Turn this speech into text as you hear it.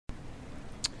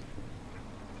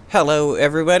Hello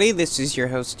everybody, this is your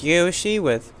host Yoshi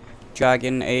with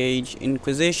Dragon Age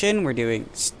Inquisition. We're doing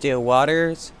Still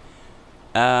Waters.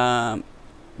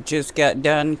 Just got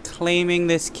done claiming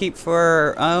this keep for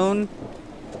our own.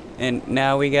 And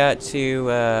now we got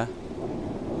to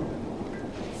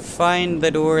find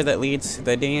the door that leads to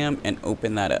the dam and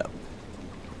open that up.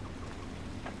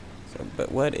 So, but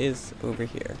what is over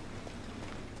here?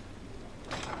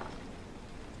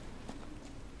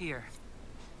 Here.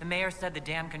 The mayor said the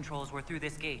dam controls were through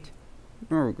this gate.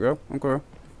 There we go. Okay.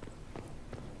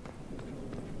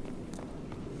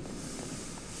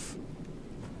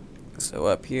 So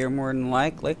up here, more than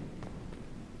likely.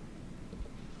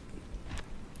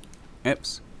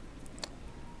 Oops.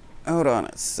 Hold on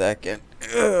a second.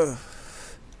 Ugh.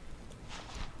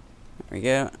 There we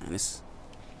go. I just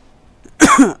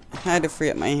had to free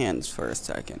up my hands for a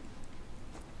second.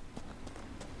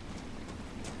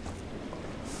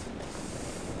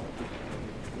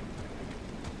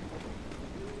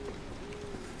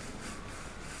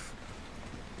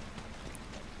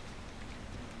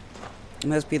 It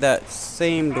must be that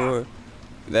same door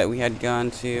that we had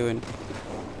gone to and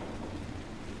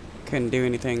couldn't do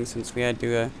anything since we had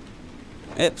to,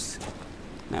 oops,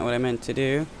 not what I meant to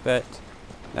do, but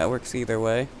that works either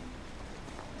way.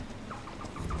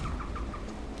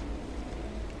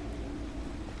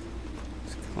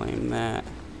 Let's claim that.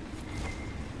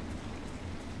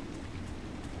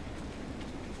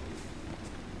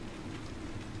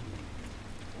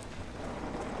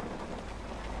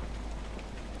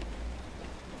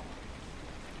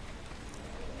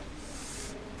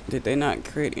 Did they not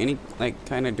create any, like,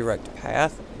 kind of direct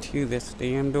path to this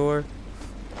dam door?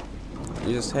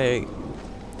 You just, hey,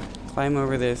 climb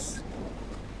over this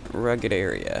rugged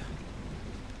area.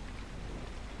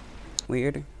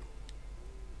 Weird.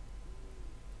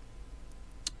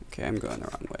 Okay, I'm going the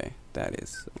wrong way. That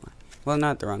is, well,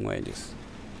 not the wrong way, just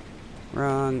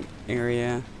wrong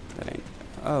area. That ain't,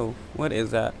 oh, what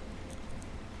is that?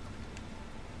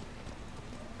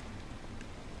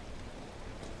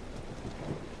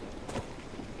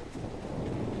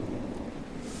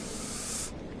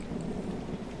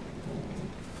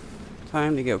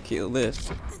 Time to go kill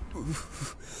this.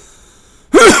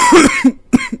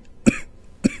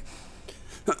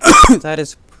 That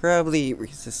is probably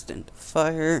resistant to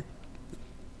fire.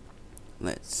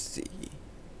 Let's see.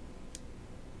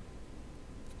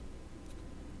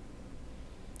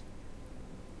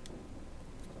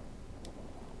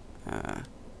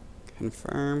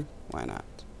 Confirm. Why not?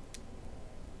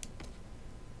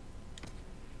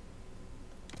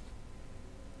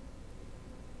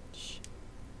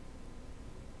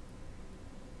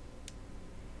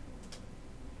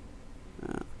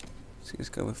 Let's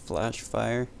go with flash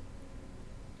fire.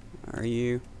 Are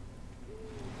you?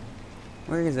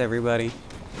 Where is everybody?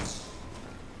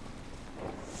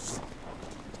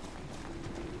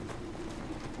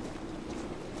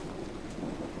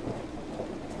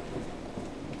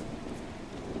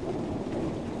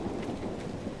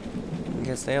 I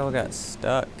guess they all got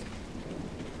stuck.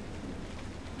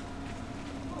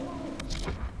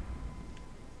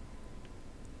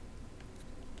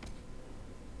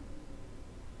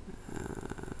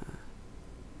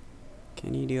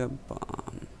 Can you do a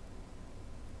bomb?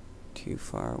 Too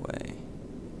far away.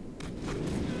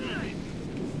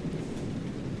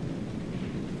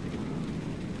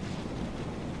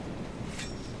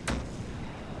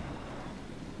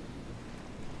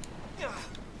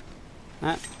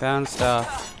 Ah, bounced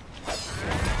off.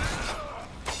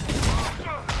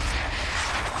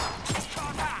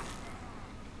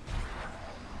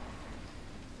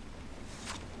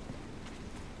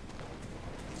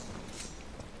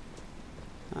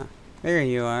 There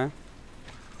you are.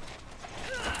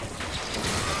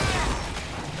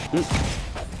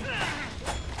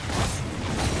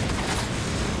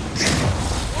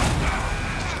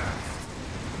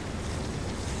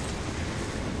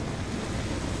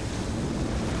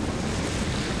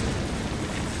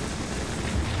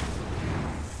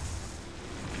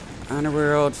 I wonder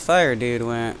where old fire dude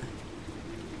went.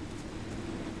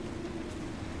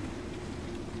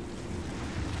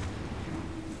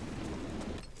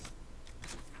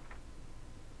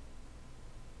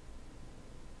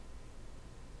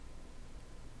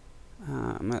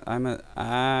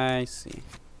 I see.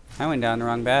 I went down the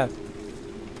wrong path.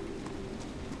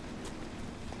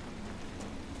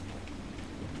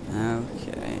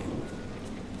 Okay.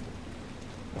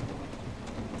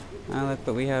 Now look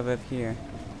what we have up here.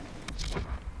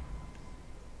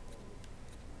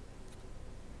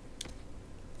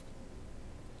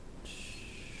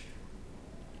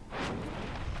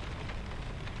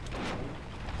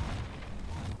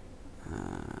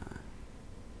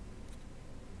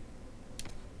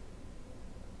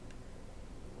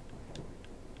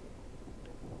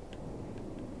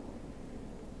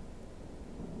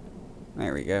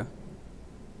 There we go.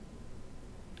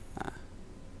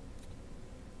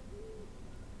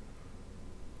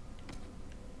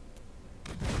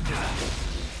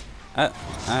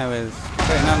 I was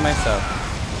putting on myself.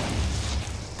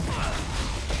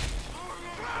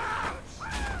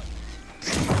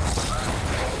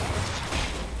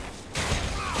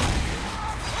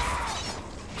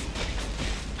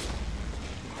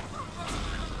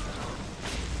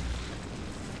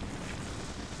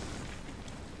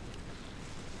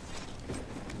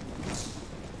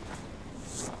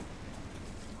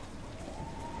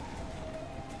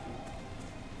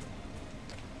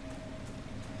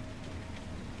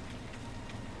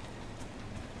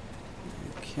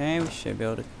 Okay, we should be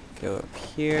able to go up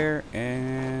here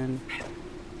and...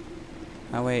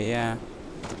 Oh wait, yeah.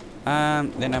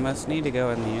 Then I must need to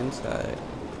go on the inside.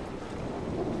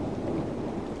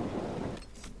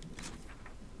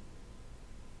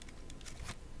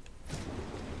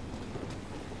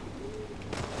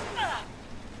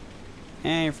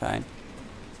 Yeah, you're fine.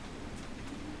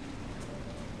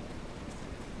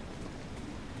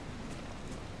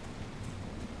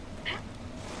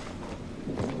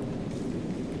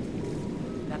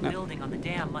 That building on the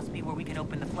dam must be where we can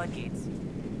open the floodgates.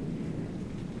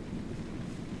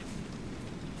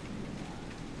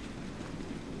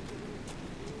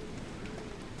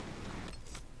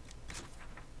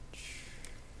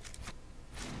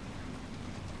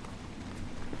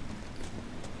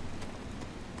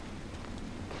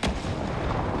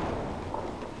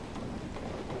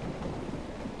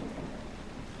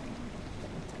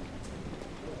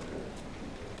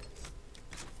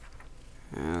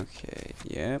 Okay,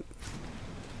 yep.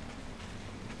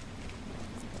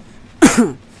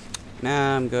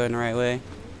 Now I'm going the right way.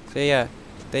 So yeah,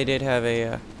 they did have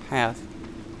a path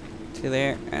to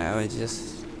there, and I was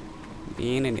just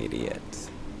being an idiot.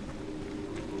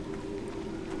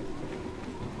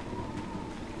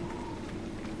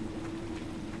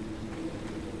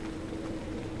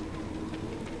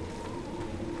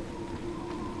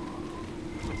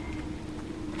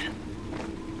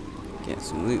 Get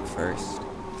some loot first.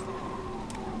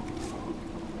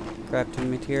 Crafting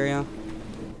material.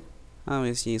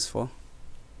 Always useful.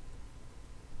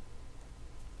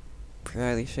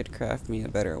 Probably should craft me a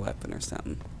better weapon or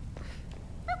something.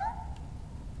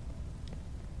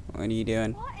 What are you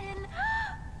doing? What in?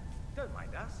 Don't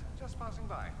mind us, just passing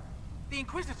by. The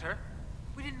Inquisitor?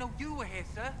 We didn't know you were here,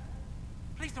 sir.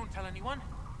 Please don't tell anyone.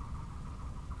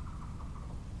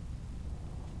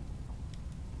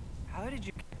 How did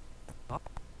you...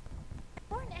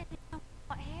 Weren't anyone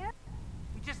out here?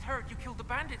 We just heard you killed the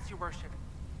bandits, your worship.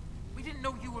 We didn't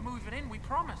know you were moving in, we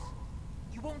promise.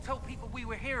 You won't tell people we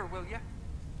were here, will you?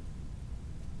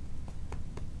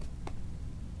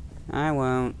 I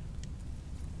won't.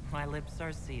 My lips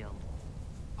are sealed.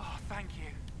 Oh, thank you.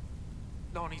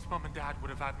 Lonnie's mum and dad would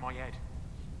have had my head.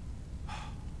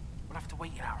 We'll have to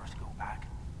wait an hour to go back.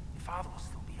 Your father will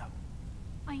still be up.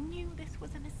 I knew this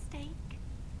was a mistake.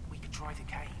 We could try the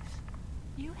caves.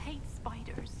 You hate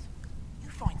spiders. You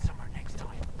find somewhere next time.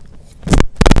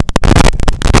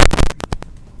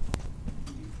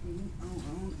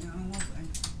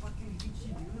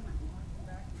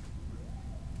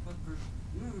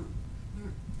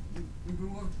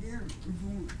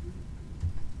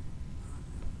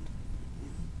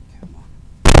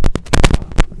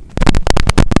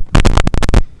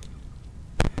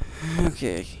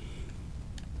 Okay.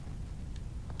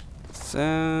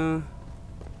 So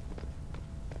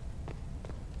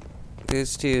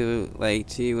these two like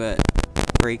to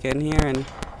break in here and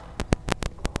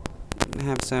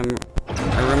have a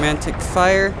romantic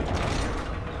fire.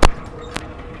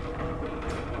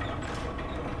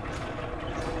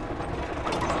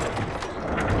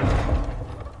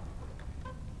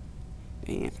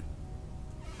 Man.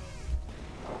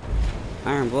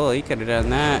 Iron Bull, you could have done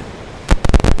that.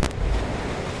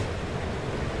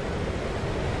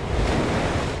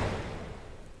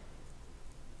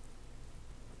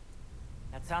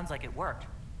 That sounds like it worked.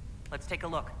 Let's take a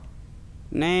look.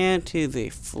 Now to the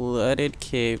flooded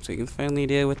caves. We can finally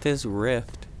deal with this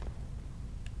rift.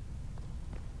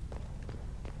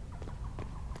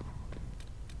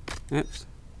 Oops.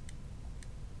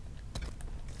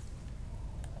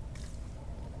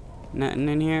 Nothing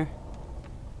in here.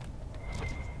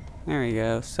 There we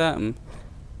go. Something.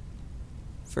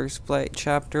 First Blight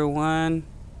Chapter 1.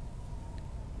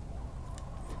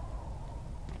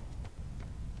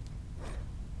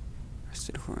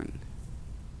 Rusted Horn.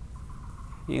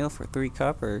 Ale for 3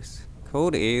 coppers.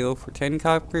 Cold ale for 10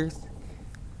 coppers.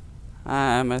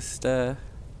 I must have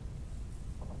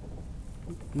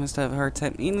a hard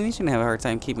time. You know, you shouldn't have a hard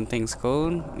time keeping things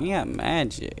cold. You got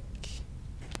magic.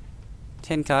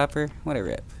 10 copper. What a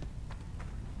rip.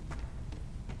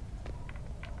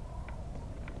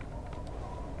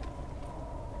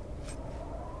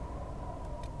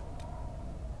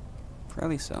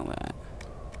 Probably sell that.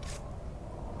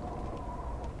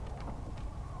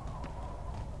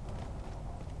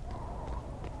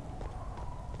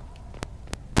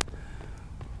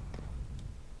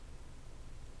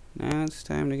 Now it's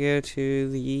time to go to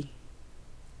the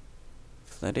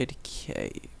flooded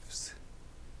caves.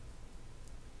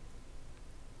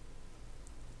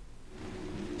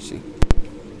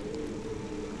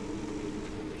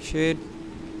 Should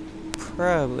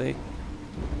probably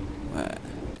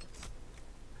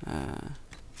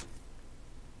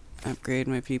upgrade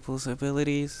my people's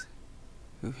abilities.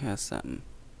 Who has something?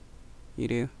 You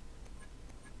do?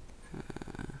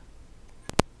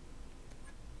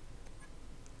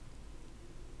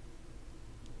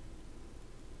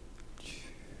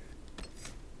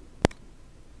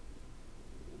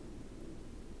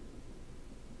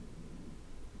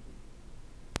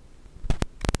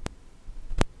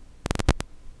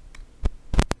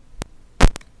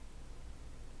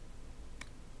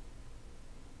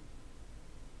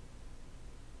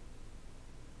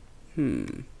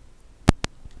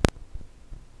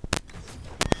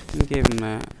 I'll give him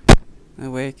that. That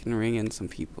way I can ring in some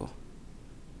people.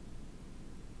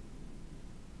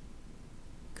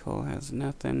 Cole has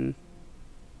nothing.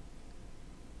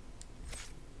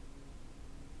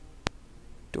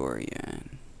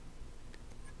 Dorian.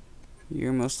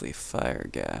 You're mostly fire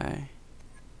guy.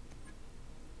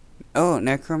 Oh,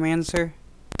 necromancer?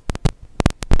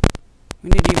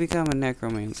 When did you become a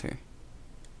necromancer?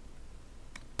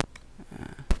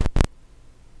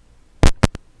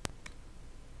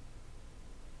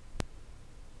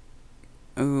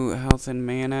 Ooh, health and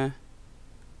mana.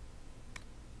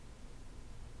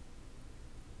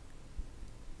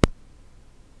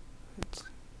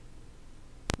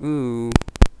 Ooh,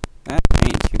 that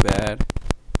ain't too bad.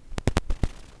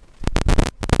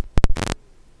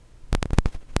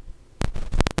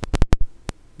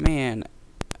 Man,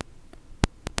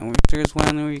 I wish there was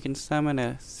one where you can summon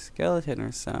a skeleton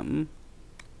or something.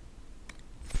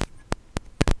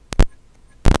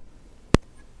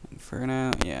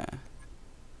 Inferno, yeah.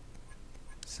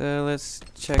 So let's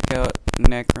check out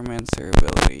necromancer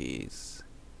abilities.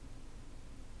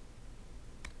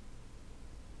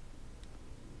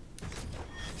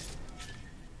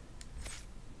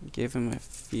 Give him a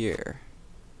fear.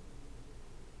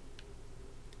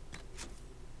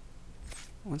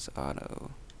 What's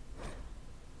auto?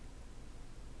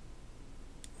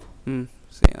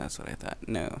 See, that's what I thought.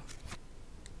 No.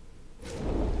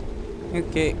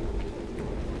 Okay.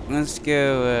 Let's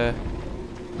go,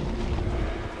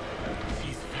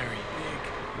 He's very big.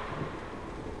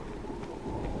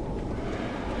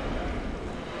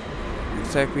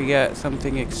 looks like we got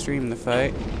something extreme to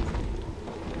fight.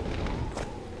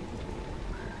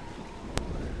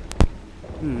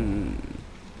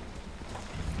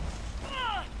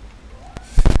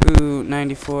 Ooh,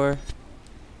 94.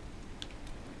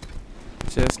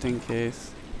 Just in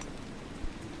case.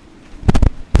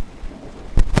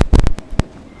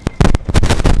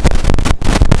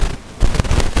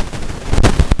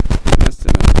 Must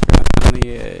have been trapped on the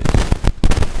edge.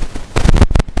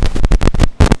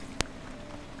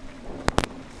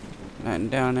 Not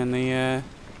down in the,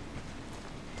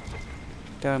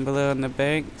 down below in the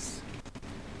banks.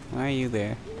 Why are you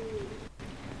there?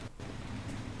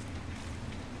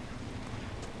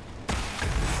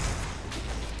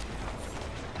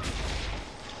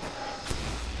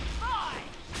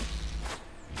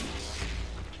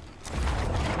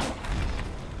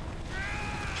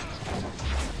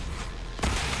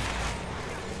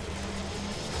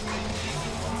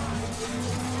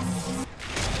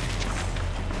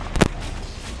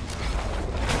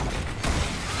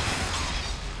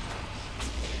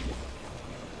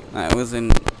 That was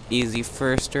an easy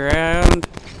first round.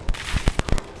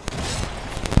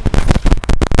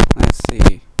 Let's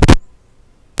see.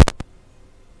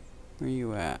 Where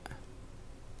you at?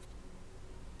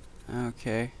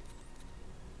 Okay.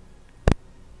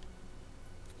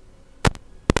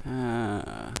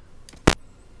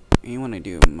 You want to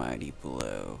do a mighty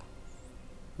blow.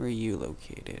 Where are you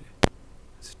located?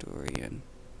 Historian.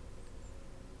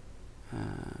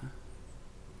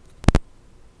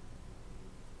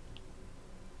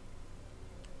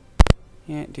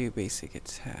 Can't do basic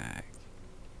attack.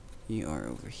 You are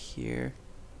over here.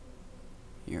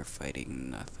 You're fighting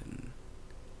nothing.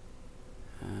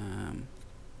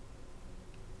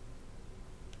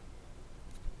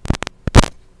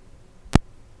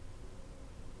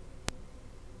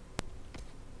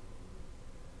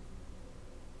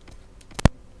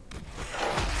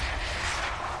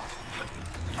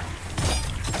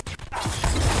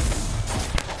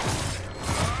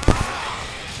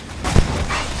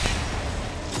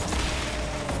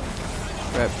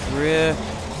 rift.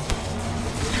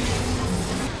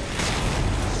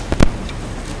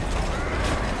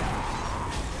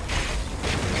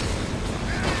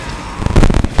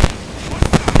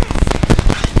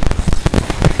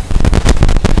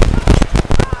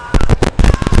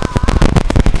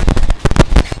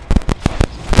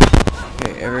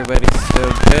 Okay, everybody's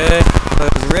still good.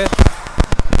 Close rift.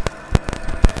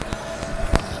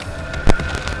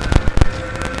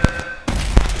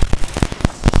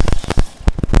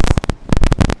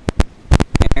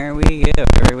 There we go.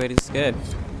 Everybody's good.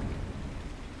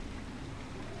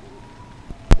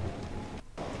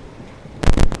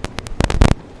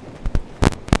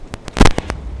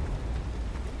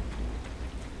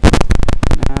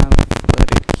 Now the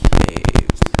flooded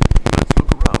caves. Let's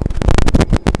look around.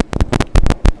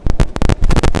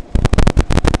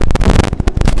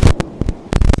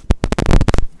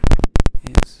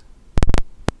 Is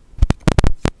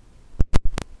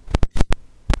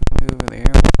probably over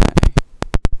there. Why?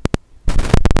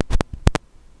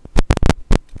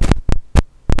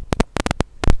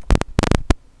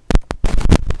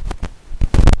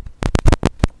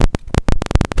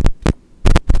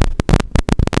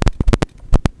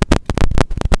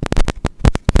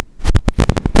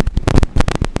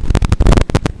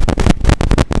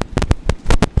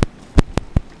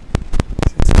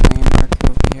 Is this a landmark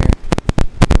over here?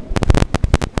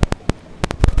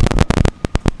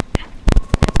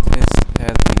 This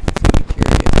has me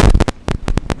curious.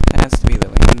 Has to be the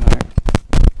landmark.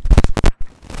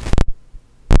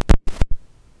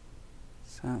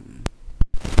 Something.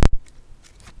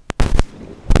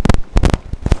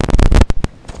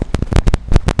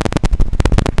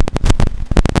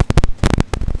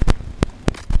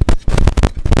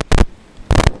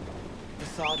 The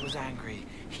Sard was angry.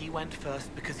 He went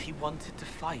first because he wanted to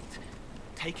fight.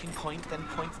 Taking point, then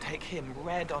points take him.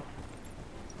 Red on...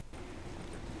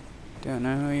 Don't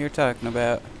know who you're talking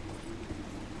about.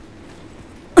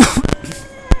 Let's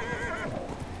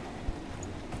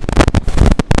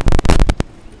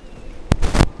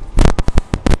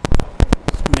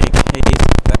make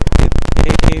haste back to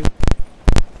the cave.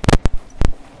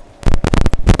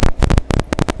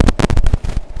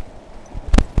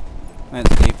 Let's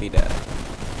see if he does.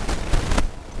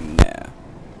 No.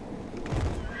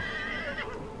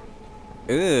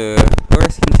 Ooh,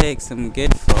 horse can take some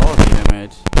good fall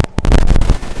damage.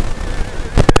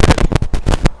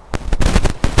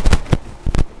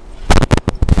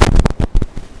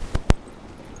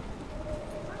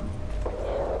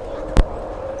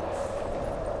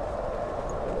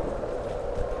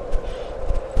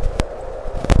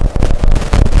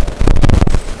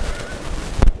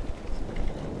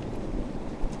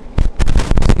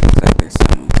 Seems like there's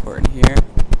something important here.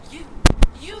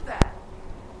 You there!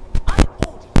 I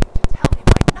order you to tell me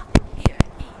why nothing here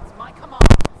heeds my commands.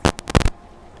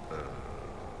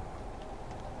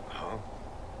 Huh?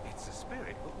 It's a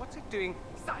spirit, but what's it doing?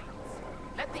 Silence.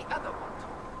 Let the other one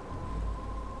talk.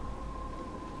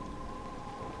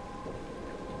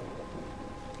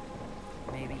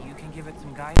 Maybe you can give it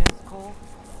some guidance, Cole?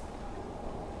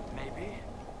 Maybe.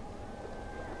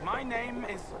 My name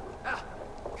is... Ah,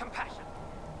 compassion.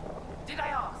 Did I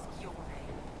ask your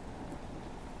name?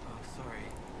 Oh, sorry.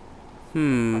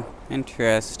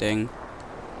 Interesting.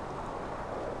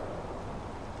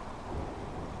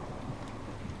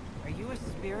 Are you a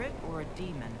spirit or a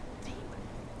demon? Demon.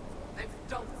 Those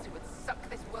dolts who would suck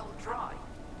this world dry.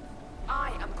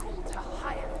 I am called to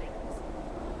higher things.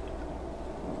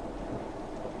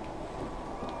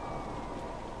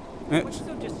 What's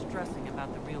so distressing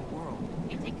about the real world?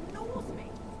 It ignores me.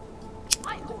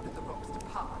 I ordered the rocks to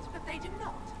part, but they do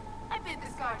not. I bid the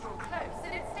sky draw close,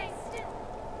 and it stays still.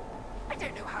 I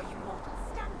don't know how you mortals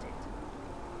stand it.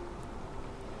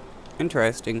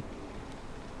 Interesting.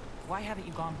 Why haven't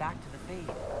you gone back to the Fade?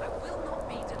 I will not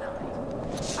be denied.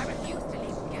 I refuse to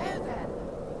leave. Go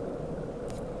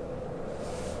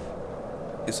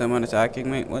then. Is someone attacking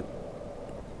me? What?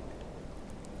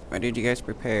 Why did you guys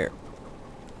prepare?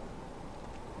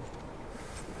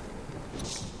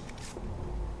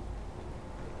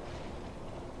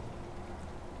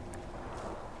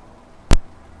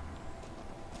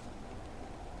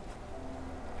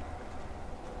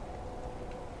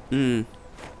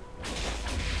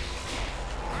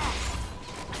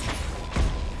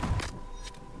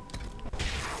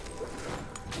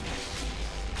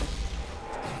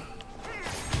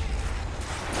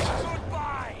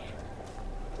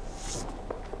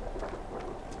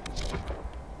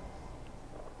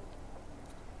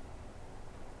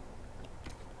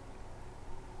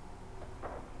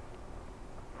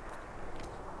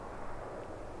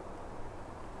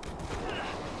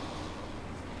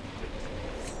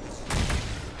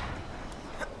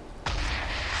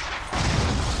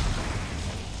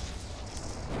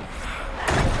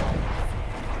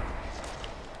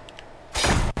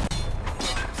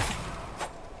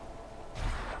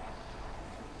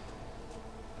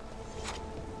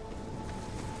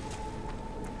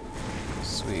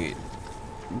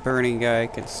 burning guy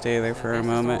could stay there for a This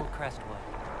is moment. old Crestwood.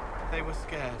 They were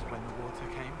scared when the water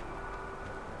came.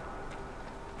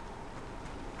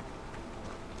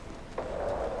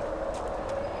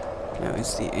 Now,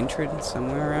 is the entrance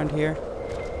somewhere around here?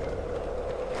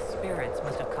 Spirits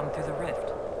must have come through the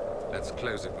rift. Let's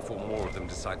close it before more of them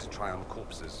decide to try on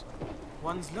corpses.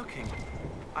 One's looking.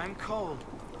 I'm Cole.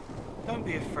 Don't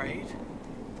be afraid.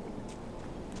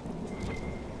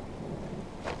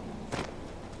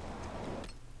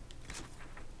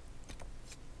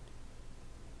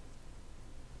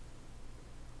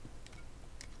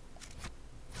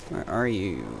 Where are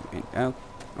you? Oh,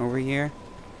 over here?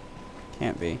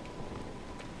 Can't be.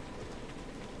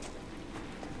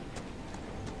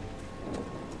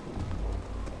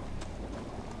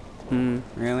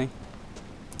 Really?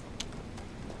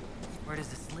 Where does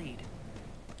this lead?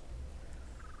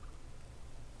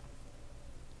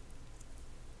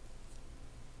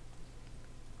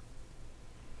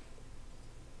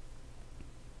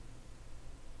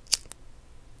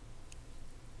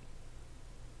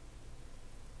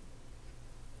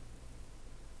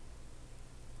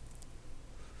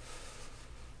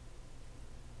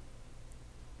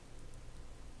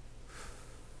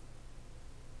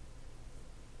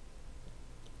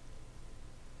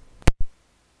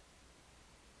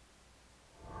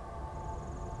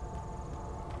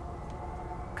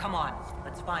 Come on,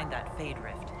 let's find that Fade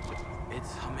Rift.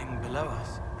 It's humming below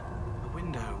us. A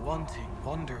window, wanting,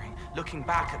 wandering, looking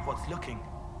back at what's looking.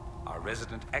 Our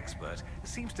resident expert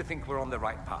seems to think we're on the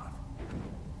right path.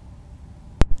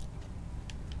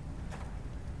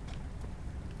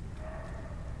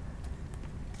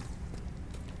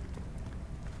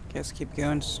 Guess keep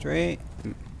going straight.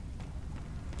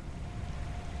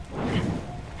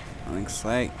 Looks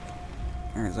like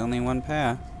there's only one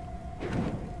path,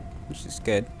 which is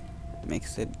good.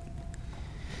 Makes it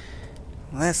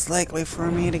less likely for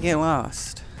me to get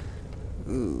lost.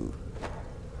 Ooh.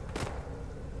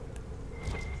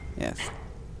 Yes.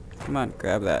 Come on,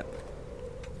 grab that.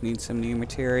 Need some new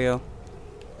material.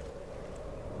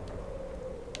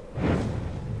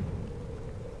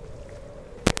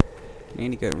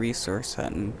 Need to go resource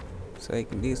hunting so I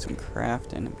can do some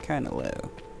crafting. I'm kind of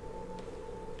low.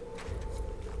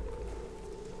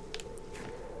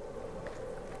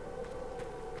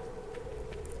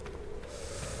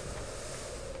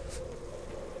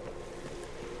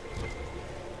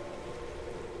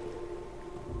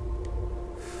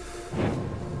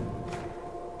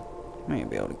 Might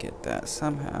be able to get that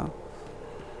somehow.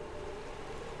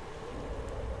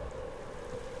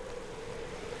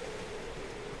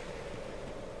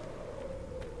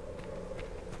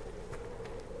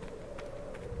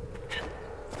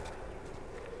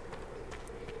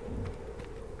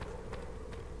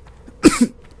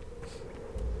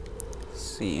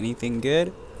 See anything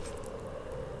good?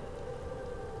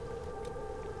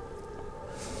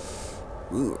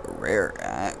 Ooh, a rare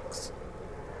axe.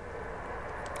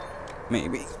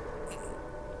 Maybe.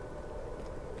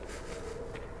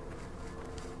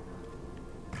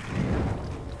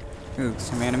 Ooh,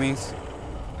 some enemies.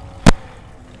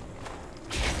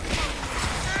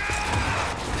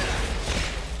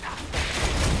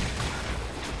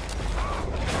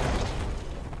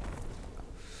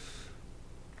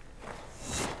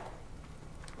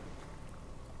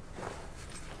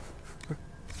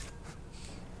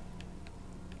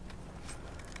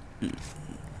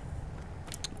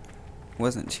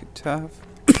 Wasn't too tough.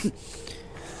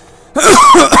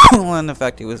 Well, in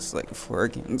fact, it was like 4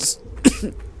 against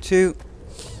 2.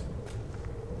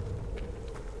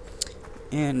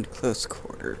 And close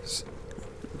quarters.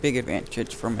 Big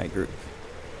advantage for my group.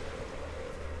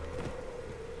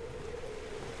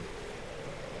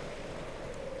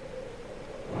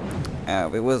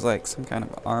 It was like some kind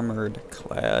of armored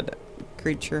clad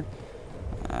creature.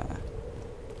 A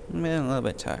little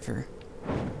bit tougher.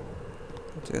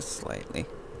 Just slightly.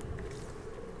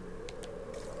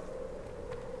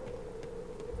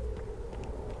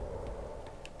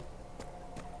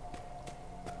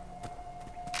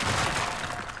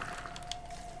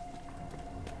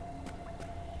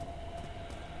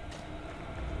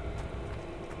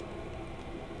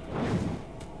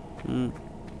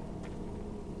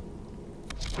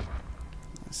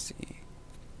 Let's see.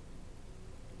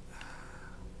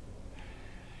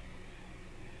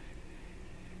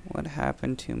 What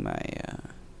happened to my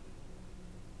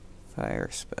fire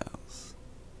spells?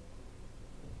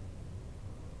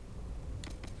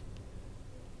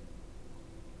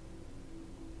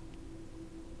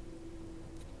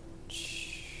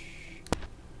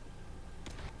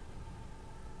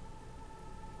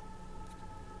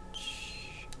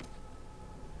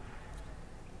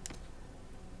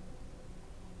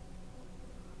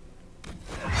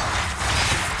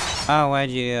 Oh, why'd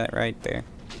you do that right there?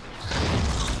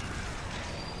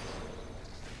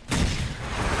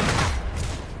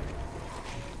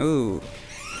 Ooh.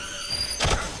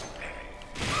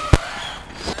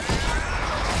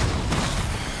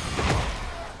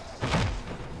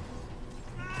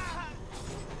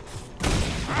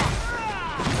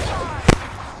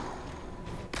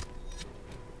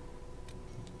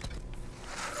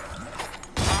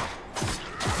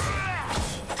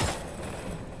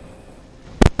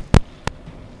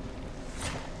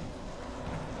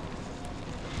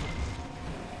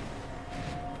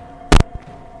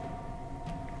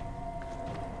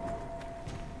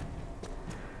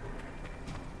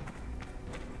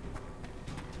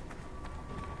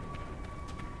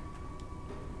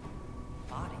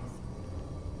 Bodies?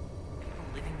 People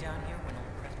living down here when Old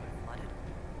Crestwood flooded?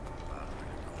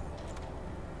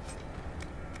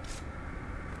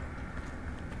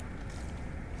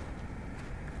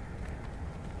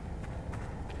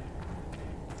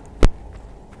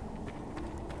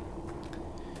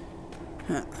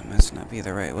 Huh, that must not be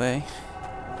the right way.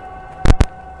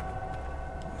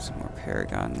 Some more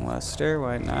Paragon Luster,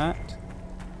 why not?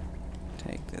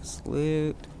 Take this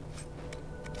loot.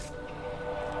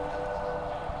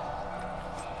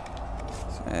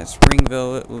 So spring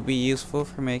velvet will be useful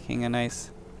for making a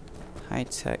nice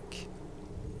high-tech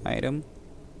item.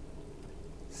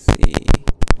 Let's see.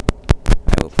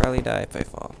 I will probably die if I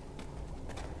fall.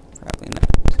 Probably not.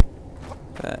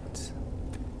 But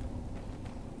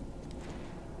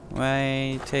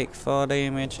why take fall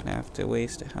damage and have to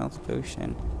waste a health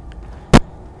potion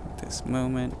at this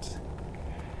moment?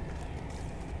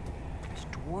 There's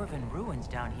dwarven ruins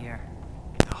down here.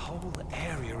 The whole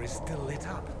area is still lit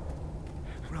up.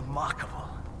 Remarkable.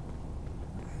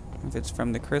 If it's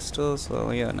from the crystals,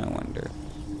 well, yeah, no wonder.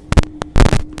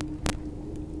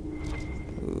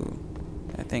 Ooh,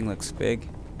 that thing looks big.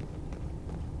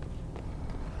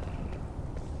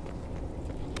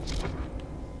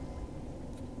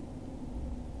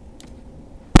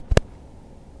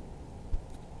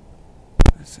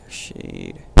 That's our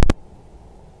shade.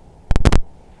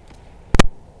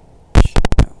 Let's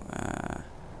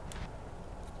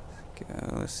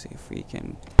go. Let's see if we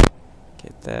can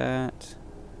get that.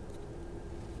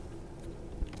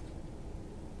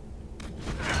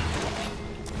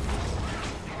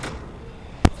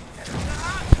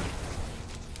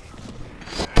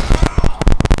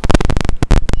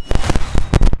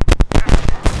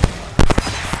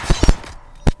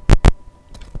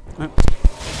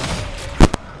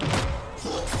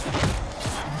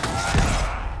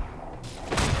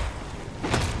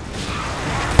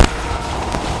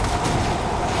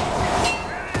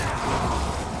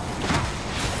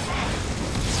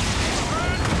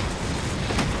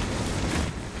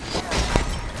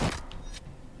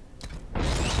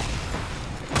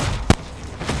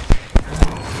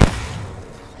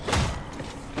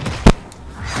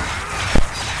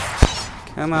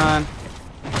 Come on.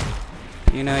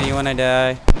 You know you wanna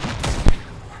die.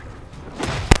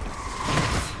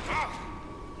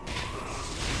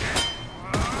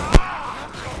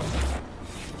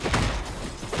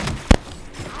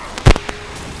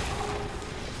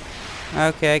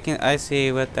 Okay, I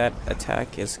see what that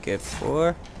attack is good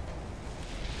for.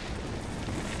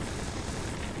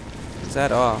 Is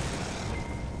that all?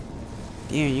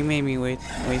 Damn, you made me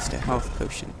waste a health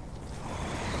potion.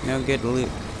 No good loot.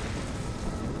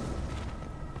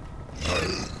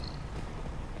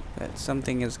 But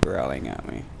something is growling at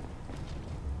me.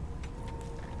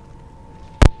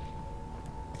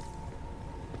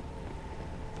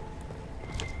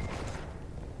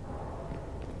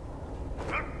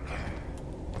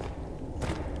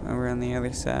 Over on the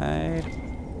other side.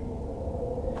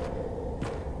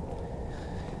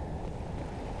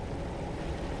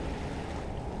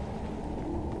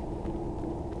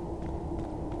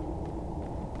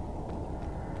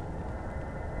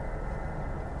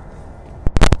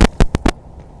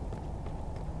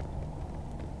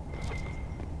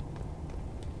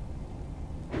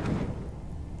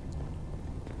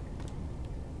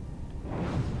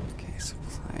 Okay,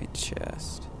 supply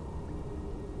chest.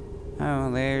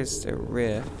 Oh, there's the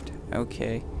rift.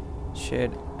 Okay.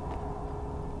 Should...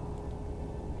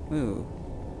 Ooh.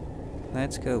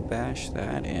 Let's go bash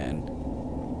that in.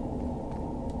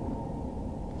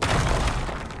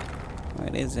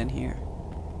 What is in here?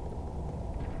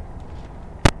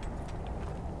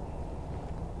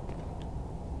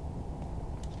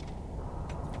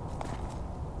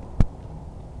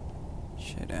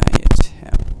 Should I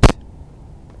attempt?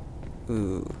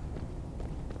 Ooh.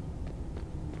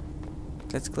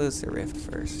 Let's close the rift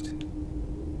first.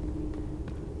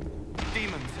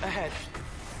 Demons, ahead.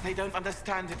 They don't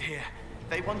understand it here.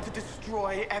 They want to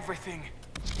destroy everything.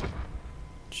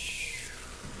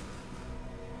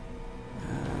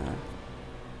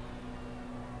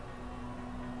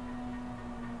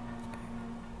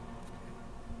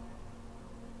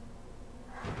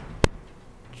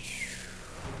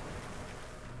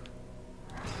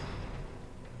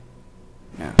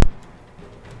 No.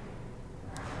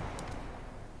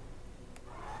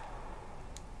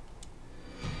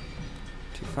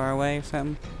 Too far away or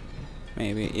something?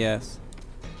 Maybe, yes.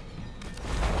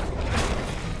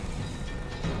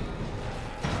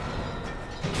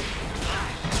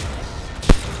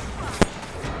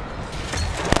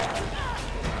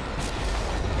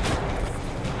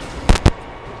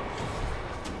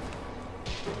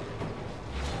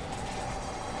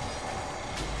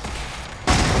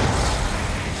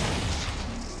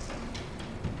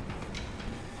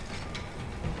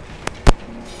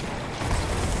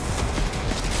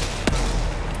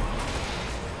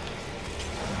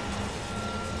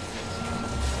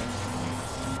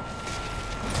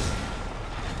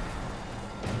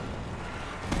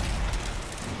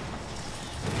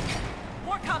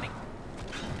 More coming.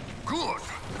 Good.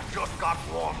 Just got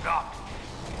warmed up.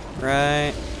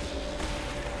 Right.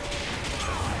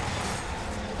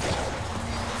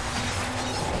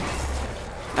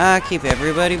 Keep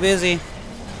everybody busy.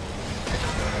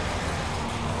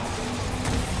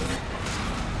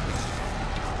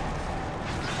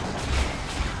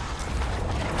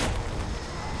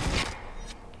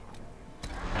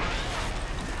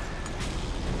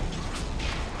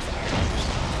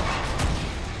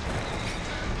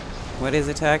 What is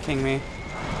attacking me?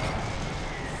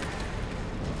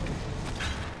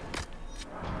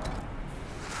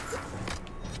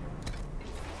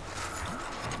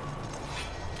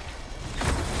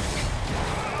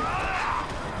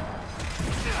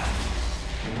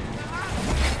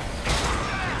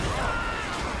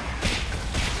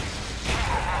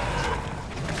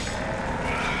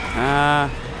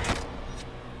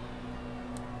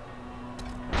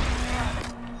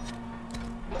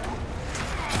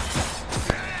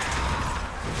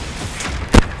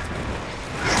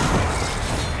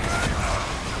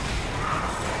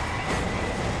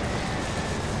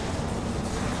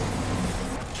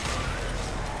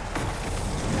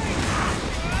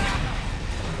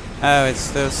 Oh, it's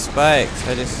those spikes.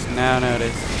 I just now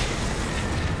noticed.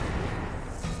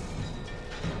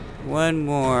 One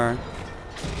more.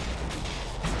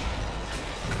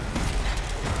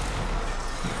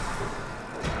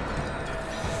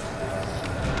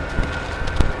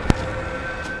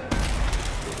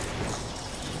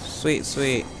 Sweet,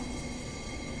 sweet.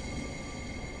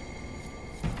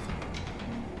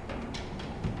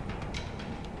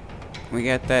 We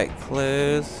got that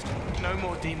closed. No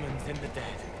more demons in the dead.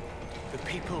 The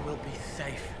people will be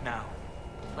safe now.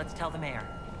 Let's tell the mayor.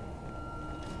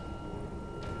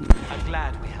 I'm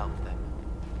glad we helped them.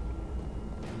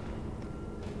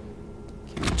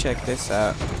 Can we check this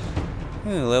out?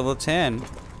 Ooh, level 10.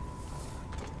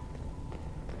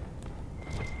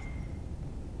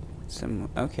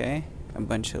 Okay, a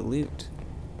bunch of loot.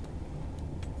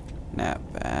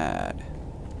 Not bad.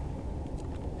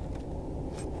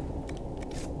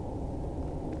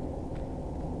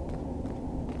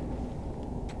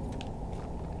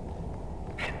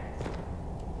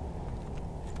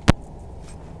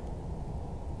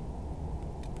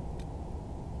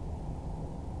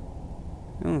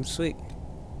 Oh, sweet.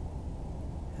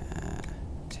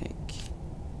 Take.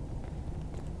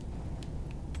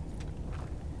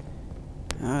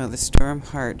 Oh, the storm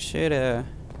heart should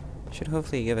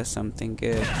hopefully give us something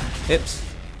good. Oops.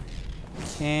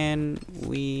 Can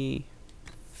we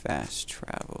fast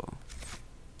travel?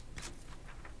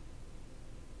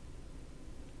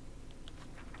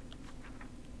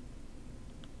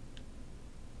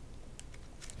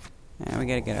 Yeah, we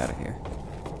gotta get out of here.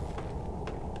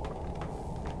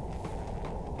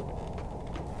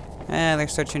 Ah, they're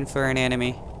searching for an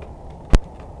enemy.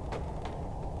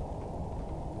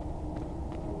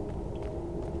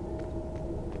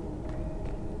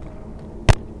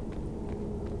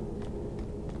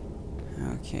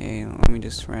 Okay, let me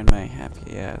just run my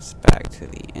happy ass back to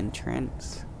the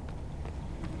entrance.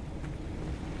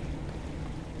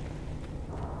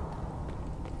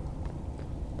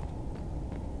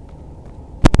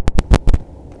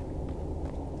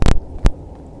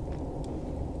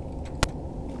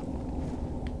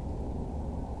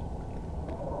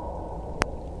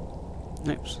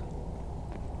 Oops.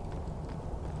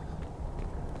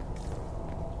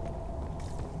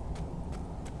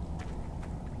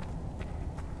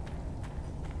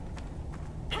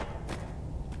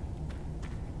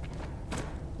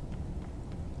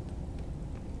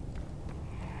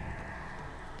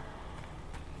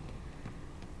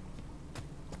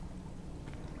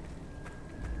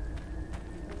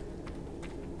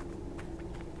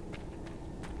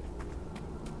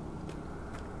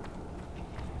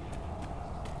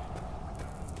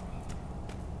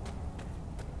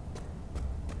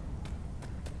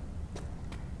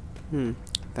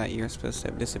 Thought you were supposed to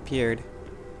have disappeared.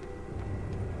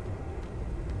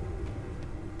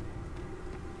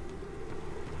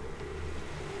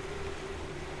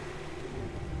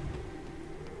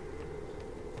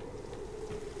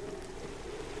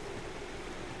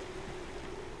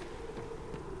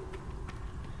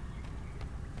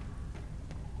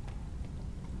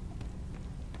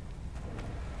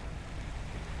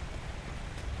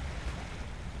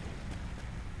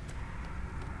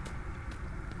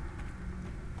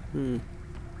 Seems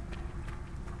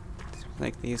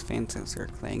like these fences are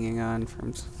clanging on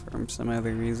from some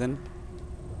other reason.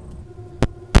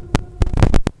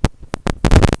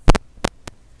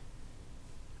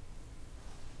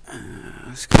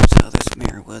 Let's go tell this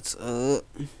mayor what's up.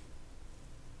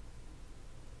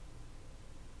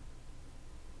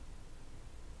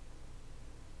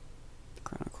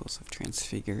 Chronicles of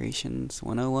Transfigurations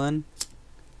 101.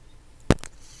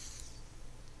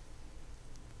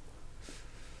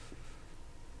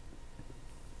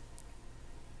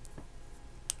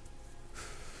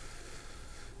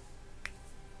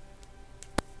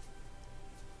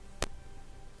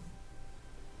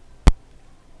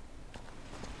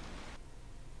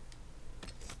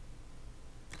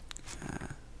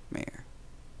 Mayor.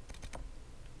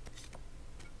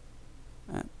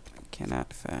 I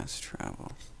cannot fast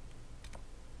travel.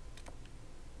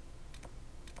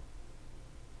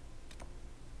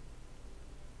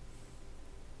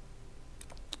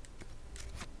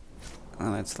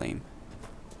 Oh, that's lame.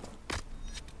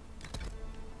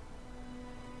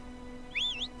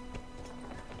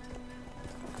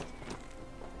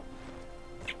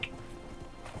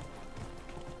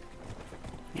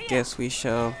 I guess we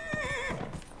shall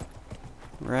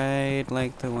ride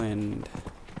like the wind.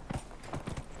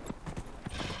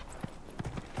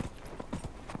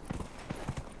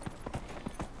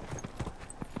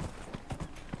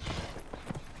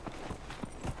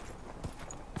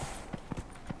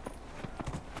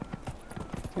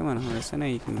 Come on, horse. I know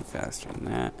you can move faster than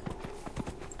that.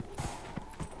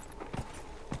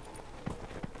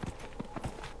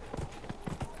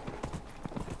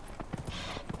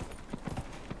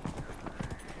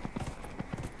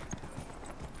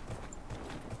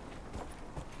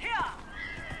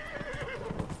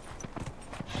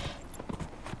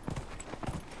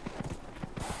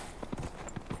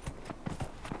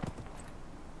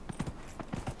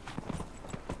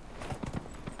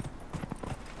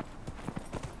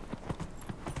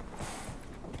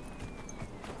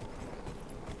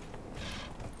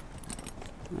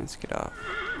 Let's get off.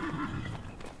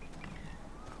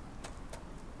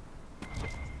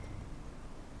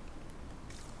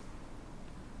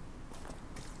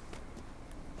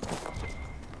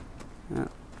 Oh.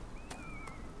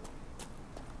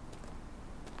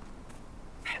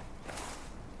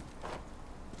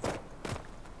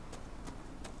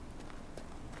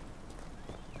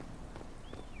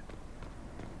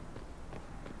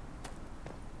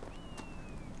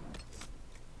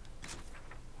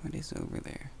 What is over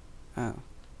there? Oh.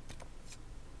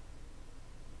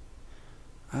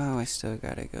 Oh, I still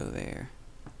gotta go there.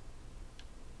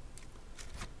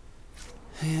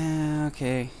 Yeah,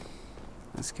 okay.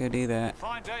 Let's go do that.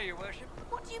 Fine day, Your Worship.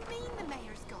 What do you mean the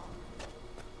mayor's gone?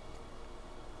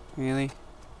 Really?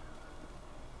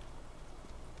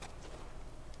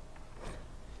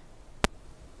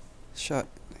 Shot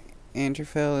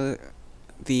Androphil.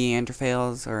 The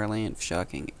Androphils are a land of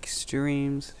shocking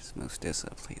extremes. It's the most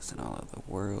desolate place in all of the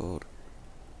world.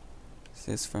 Is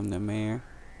this from the mayor?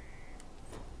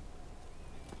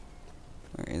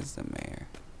 Where is the mayor?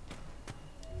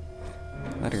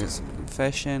 Letters of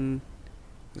confession.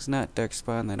 It was not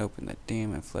Darkspawn that opened the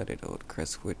dam and flooded Old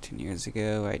Crestwood 10 years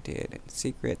ago. I did in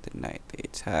secret the night they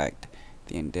attacked.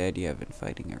 The undead you have been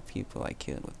fighting are people I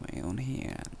killed with my own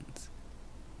hands.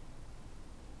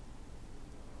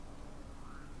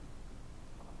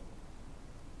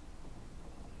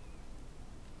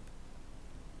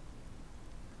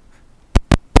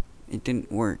 It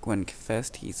didn't work. When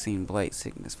confessed he'd seen blight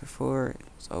sickness before. It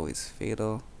was always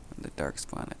fatal. When the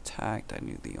Darkspawn attacked, I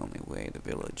knew the only way the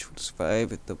village would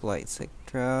survive if the blight sick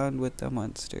drowned with the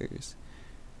monsters.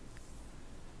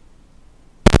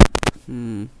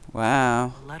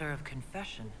 Wow. A letter of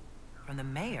confession from the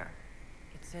mayor.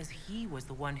 It says he was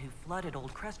the one who flooded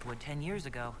Old Crestwood 10 years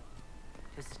ago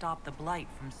to stop the blight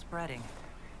from spreading.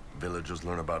 Villagers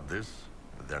learn about this,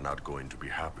 they're not going to be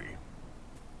happy.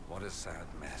 What a sad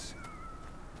mess.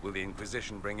 Will the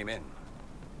Inquisition bring him in?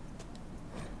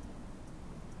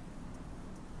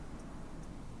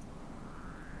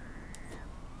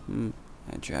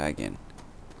 A dragon.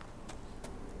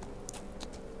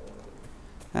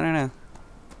 I don't know.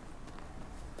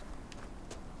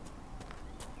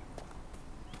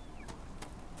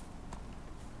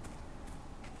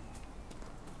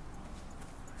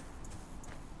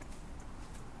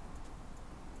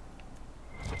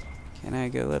 Can I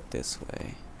go up this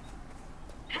way?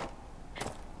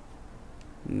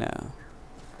 No.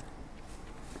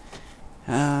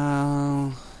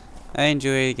 Oh, I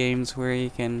enjoy games where you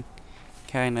can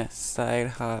kind of side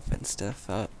hop and stuff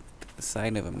up the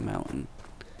side of a mountain.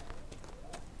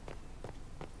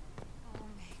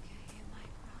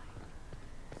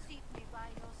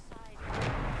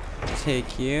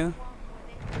 Take you.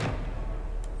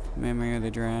 Memory of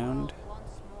the drowned.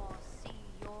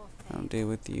 I'll deal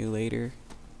with you later.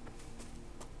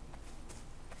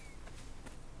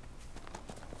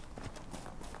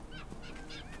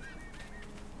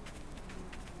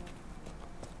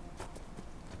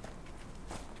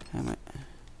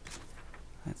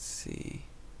 Let's see.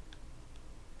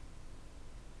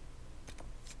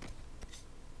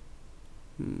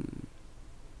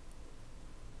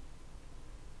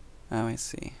 Oh, I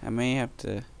see. I may have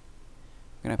to... I'm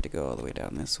gonna have to go all the way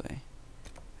down this way.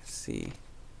 Let's see.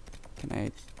 Can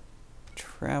I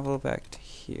travel back to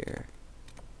here?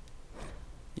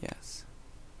 Yes.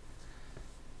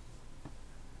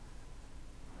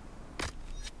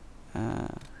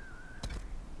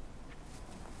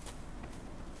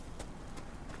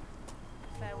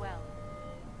 Farewell.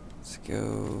 Let's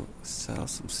go sell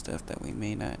some stuff that we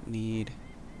may not need.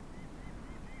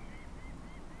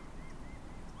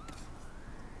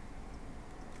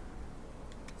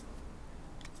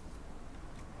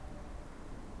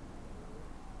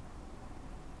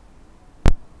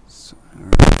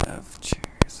 Sword of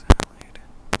chairs allied.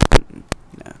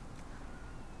 No.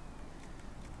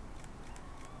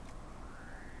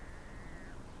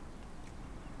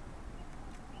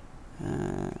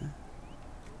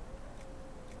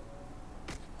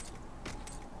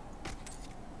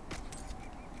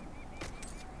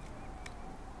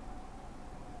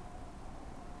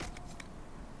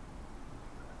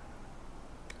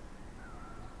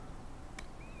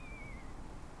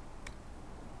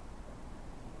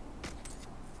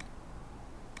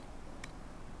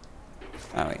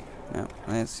 Oh wait, no.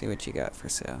 Let's see what you got for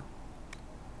sale.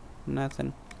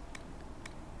 Nothing.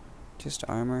 Just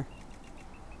armor.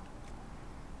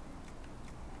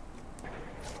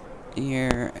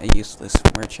 You're a useless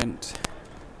merchant.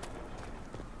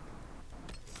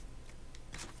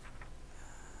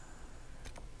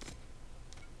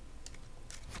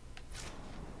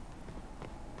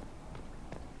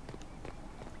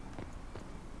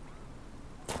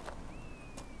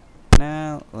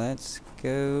 Now let's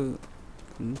go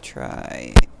and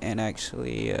try and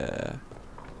actually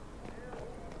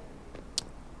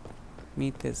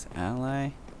meet this ally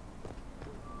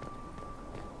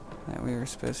that we were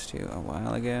supposed to a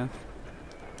while ago.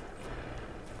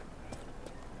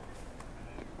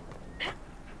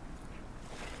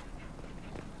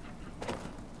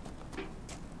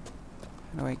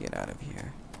 How do I get out of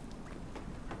here?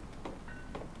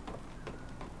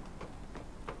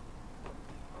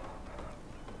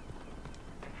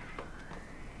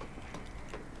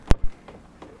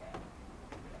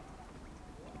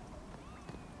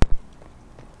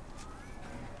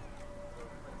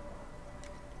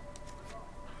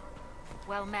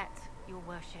 Well met, your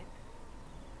worship.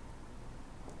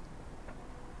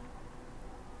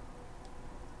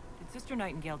 Did Sister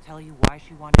Nightingale tell you why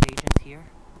she wanted agents here?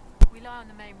 We lie on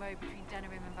the main road between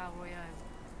Denerim and Valroyaux.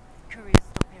 Couriers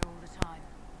stop here all the time.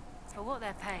 For what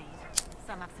they're paid,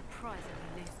 some have surprisingly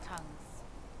loose tongues.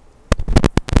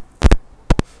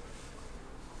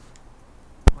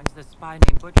 When's the spy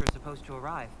named Butcher supposed to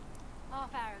arrive?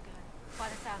 Half hour ago, by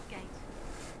the south gate.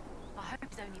 I hope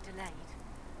he's only delayed.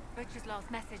 Butcher's last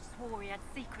message swore he had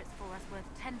secrets for us worth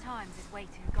 10 times his weight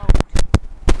in gold.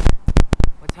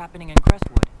 What's happening in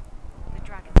Crestwood? The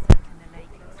dragon served in the lake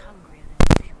looks hungrier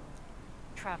than usual.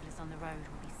 Travelers on the road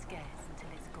will be scarce until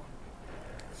it's gone.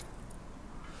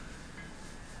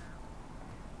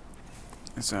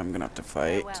 So I'm gonna have to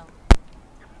fight. Farewell.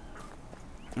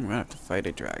 I'm gonna have to fight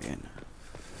a dragon.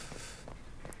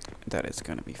 That is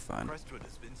gonna be fun. Crestwood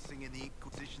has been singing the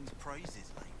Inquisition's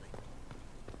praises lately.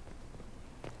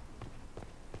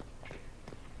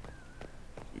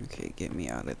 Okay, get me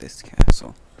out of this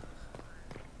castle.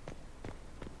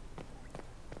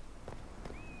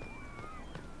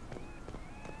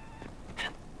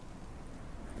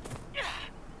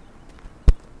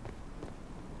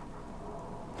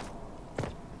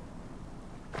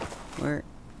 Where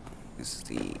is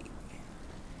the...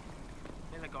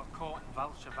 Miller got caught in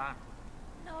Valchavan.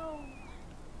 No.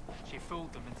 She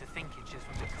fooled them into thinking she's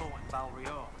from the court in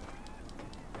Valrior.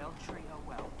 They'll treat her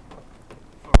well.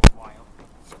 For a while.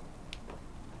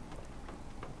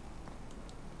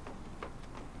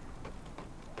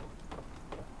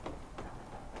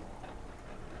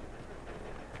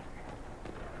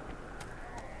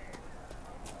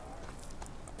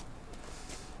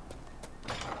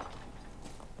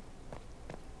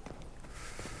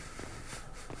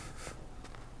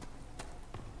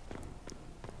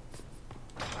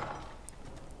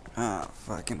 Ah,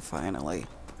 fucking finally.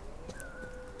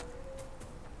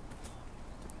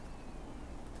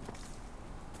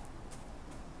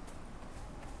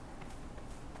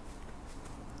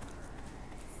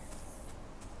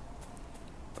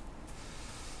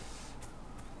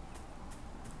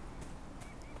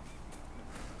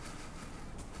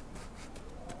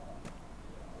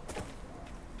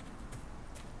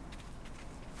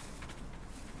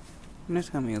 You're gonna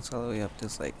tell me it's all the way up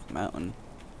this, like, mountain.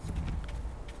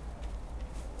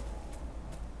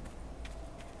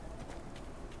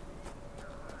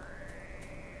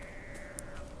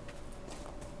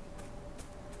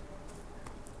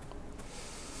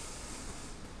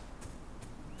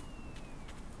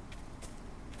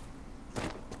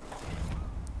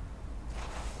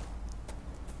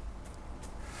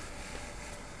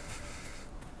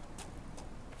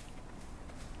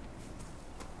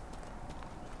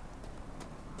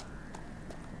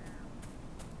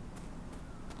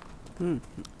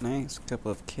 Nice. Couple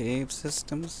of cave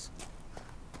systems.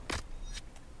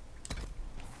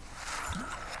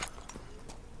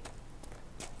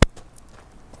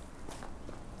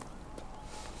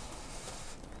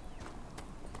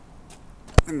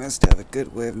 They must have a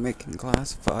good way of making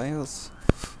glass vials.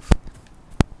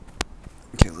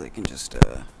 Because they can just, take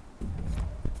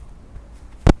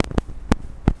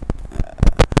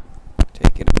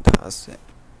it and toss it.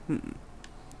 Wonder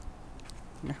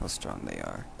how strong they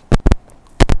are.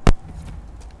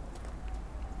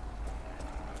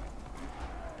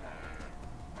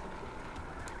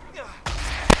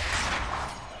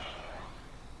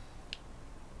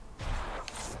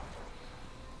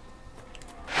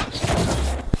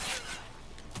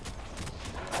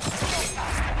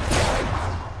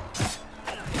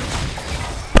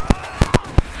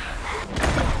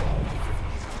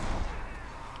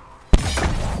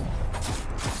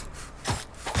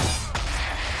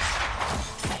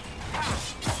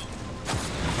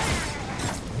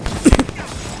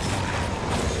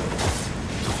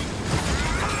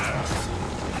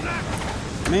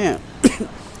 Man,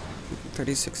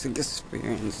 36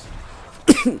 experience.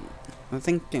 I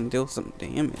think can deal some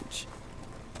damage.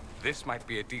 This might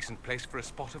be a decent place for a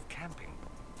spot of camping.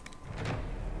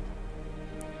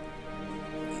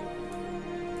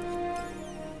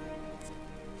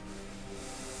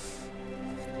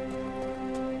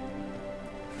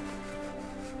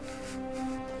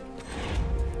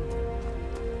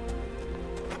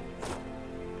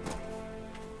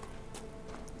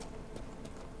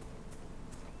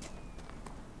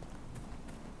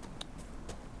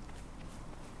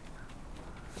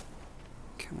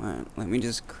 Come on, let me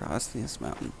just cross this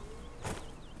mountain.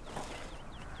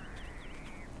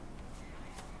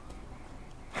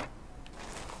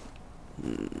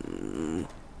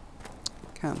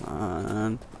 Come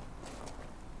on.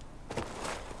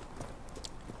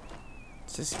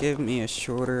 Just give me a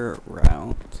shorter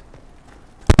route.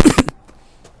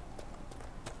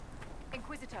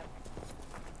 Inquisitor.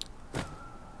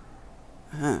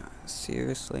 Huh,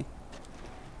 seriously?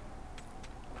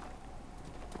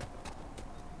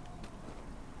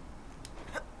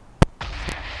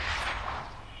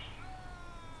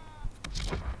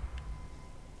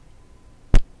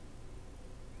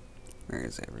 Where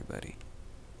is everybody?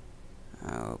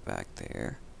 Oh, back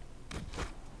there.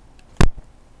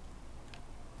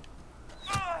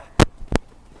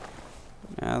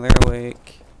 Now they're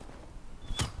awake.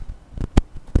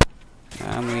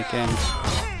 I'm weakened.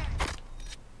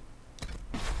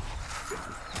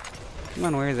 Come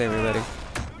on, where is everybody?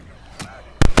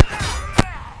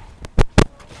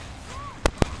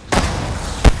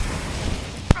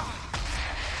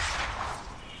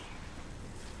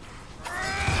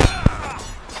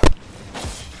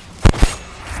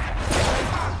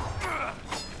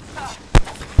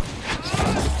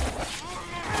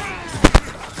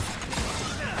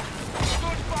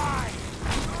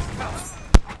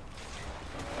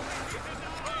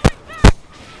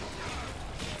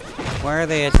 Why are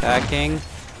they attacking?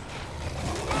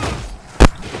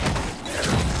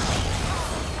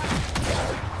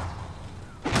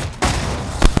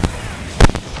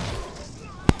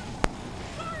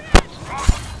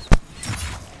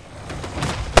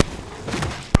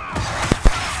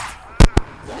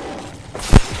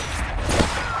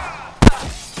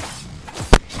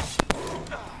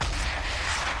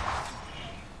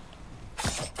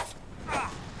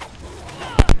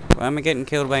 Why am I getting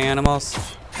killed by animals?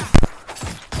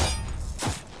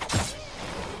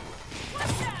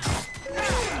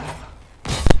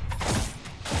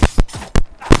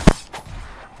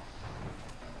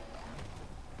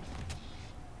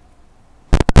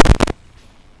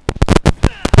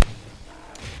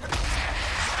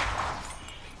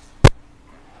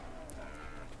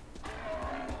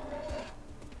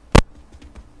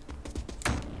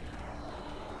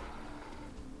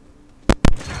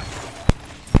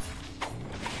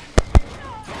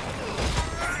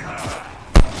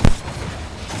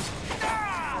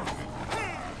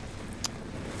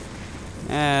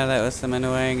 Ah, that was some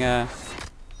annoying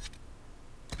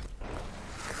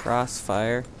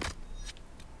crossfire.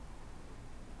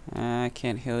 I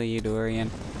can't heal you, Dorian.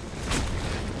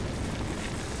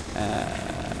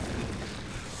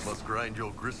 Must grind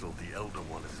your gristle, the Elder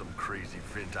One is some crazy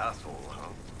Vint asshole, huh?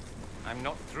 I'm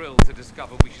not thrilled to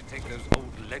discover we should take those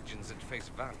old legends at face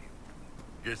value.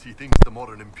 Guess he thinks the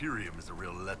modern Imperium is a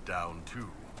real letdown, too.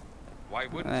 Why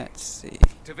wouldn't Let's see.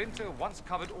 Tevinter once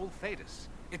covered all Thedas,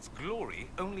 its glory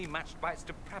only matched by its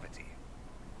depravity.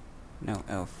 No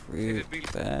elf root,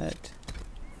 but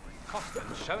Costan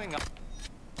showing up,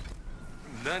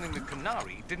 learning the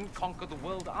Canary didn't conquer the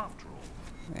world after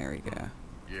all. there we go.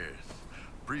 Yes.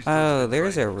 Oh,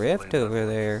 there's a rift over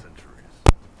there. there.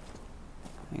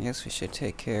 I guess we should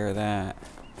take care of that.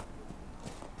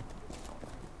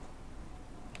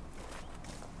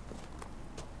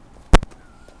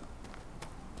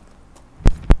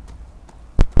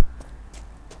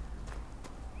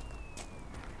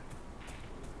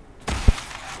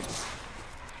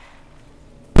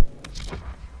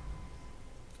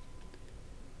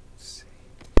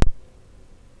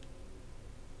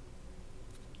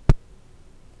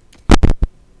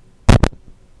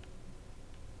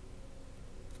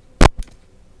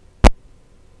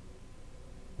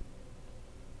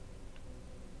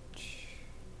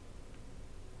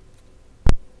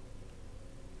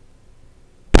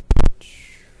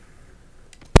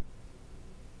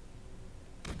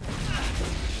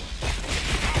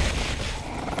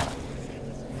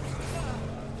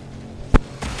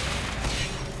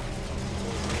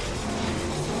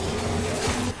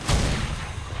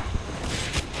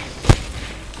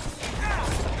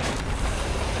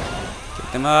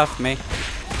 Get them off me.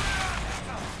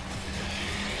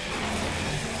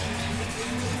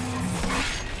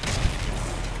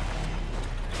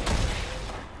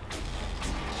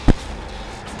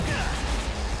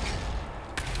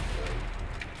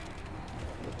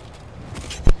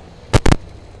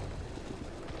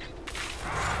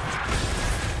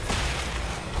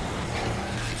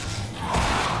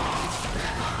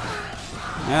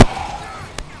 Yep.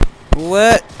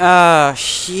 What? Oh,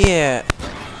 shit.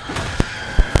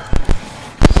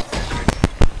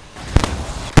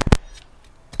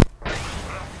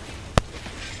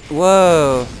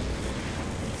 Whoa.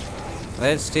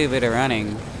 That's too bit of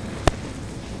running.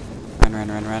 Run, run,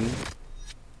 run, run.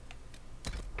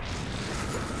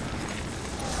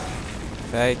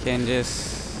 If I can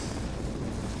just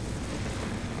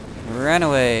run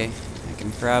away, I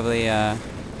can probably,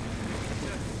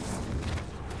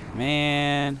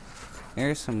 man,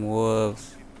 there's some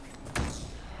wolves.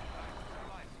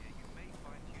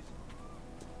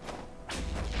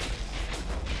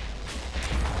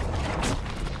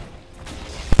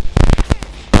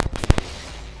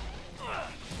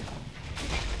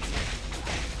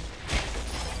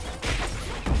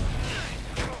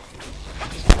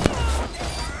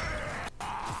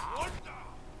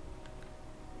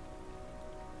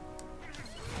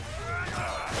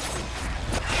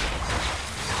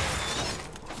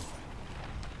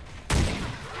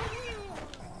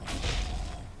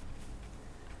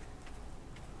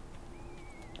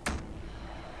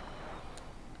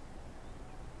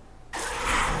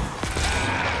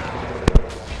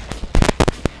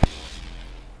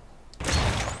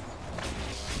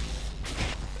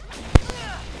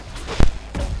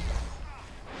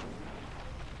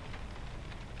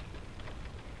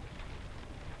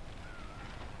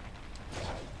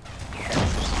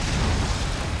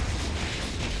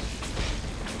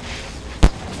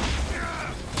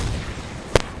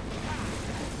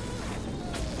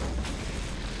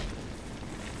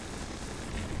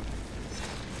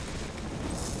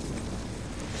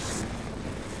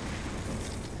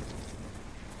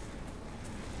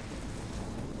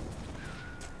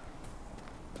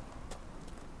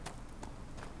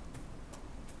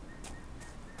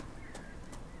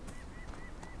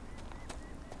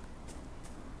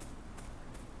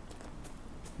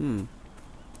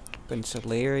 Bunch of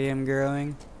lyrium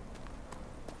growing.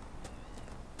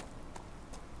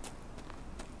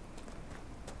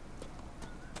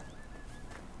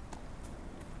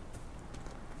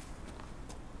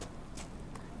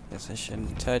 Guess I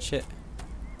shouldn't touch it.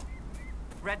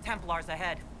 Red Templars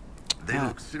ahead. They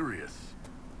look serious.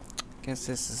 Guess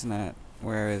this is not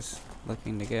where I was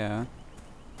looking to go.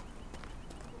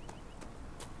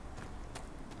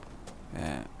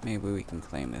 Maybe we can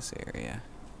claim this area.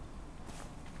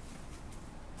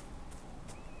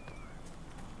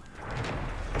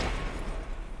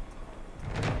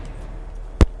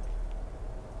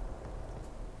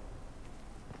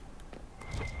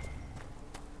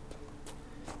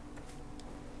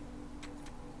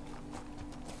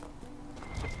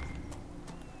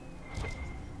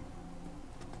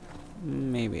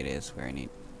 maybe it is where I need,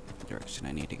 the direction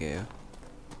I need to go.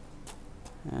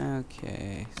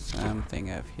 Okay, something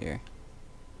up here.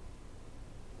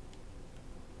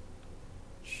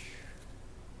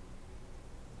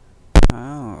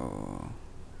 Oh.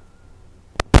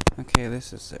 Okay,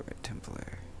 this is the Red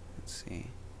Templar. Let's see.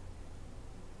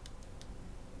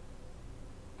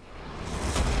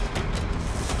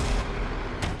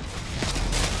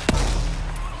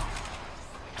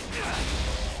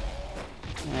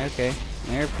 Okay,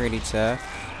 they're pretty tough.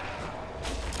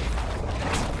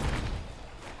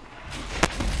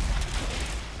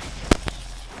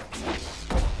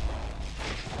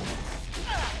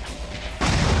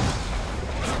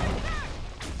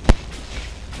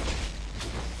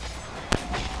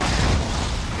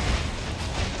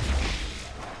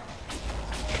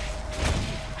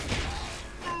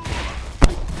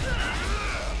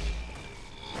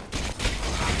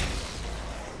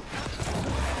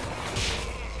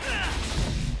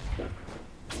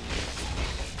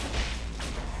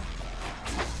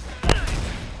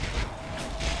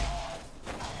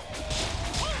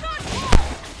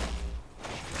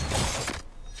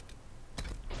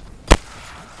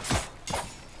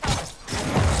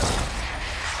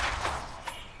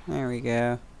 There we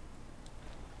go.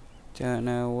 Don't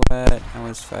know what I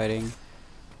was fighting.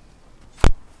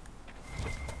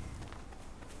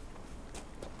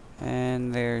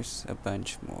 And there's a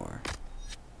bunch more.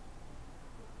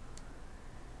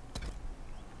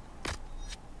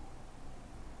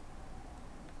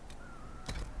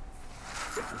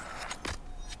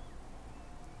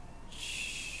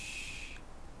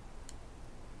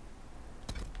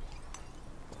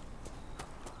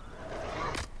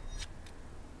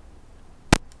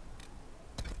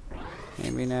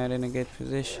 Maybe not in a good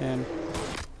position.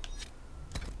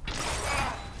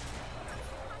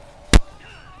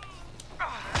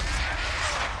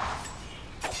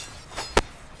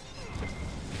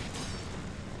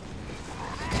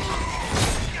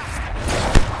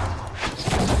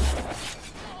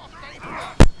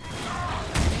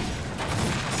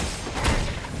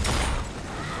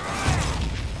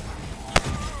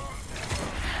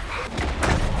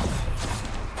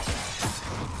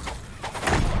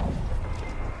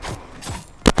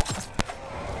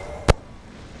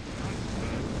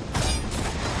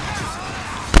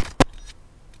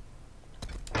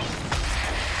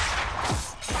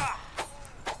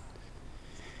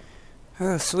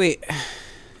 Oh, sweet.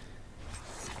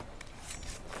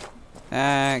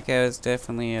 That guy was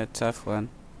definitely a tough one.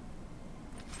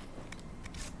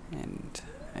 And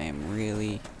I am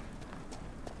really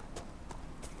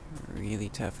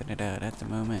toughing it out at the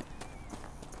moment.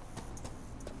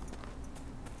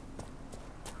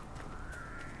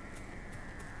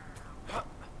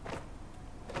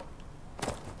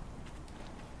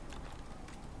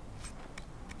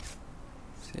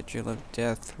 Sigil of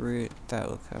Death root, that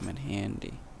will come in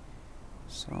handy.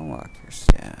 Soulwalker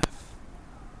staff.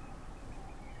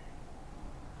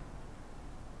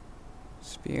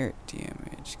 Spirit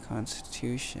damage,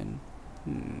 constitution.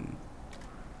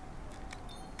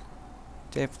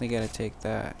 Definitely gotta take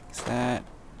that, 'cause that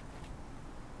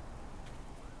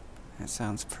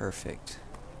sounds perfect.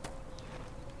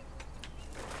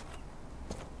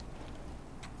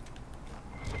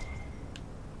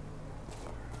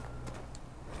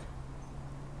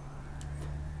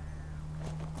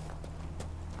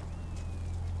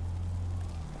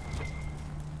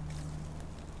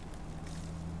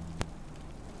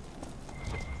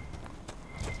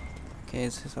 Okay,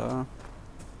 is this all?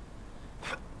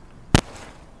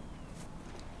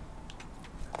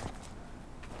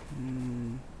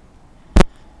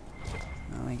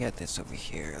 Well, I got this over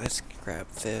here. Let's grab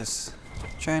this.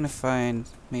 Trying to find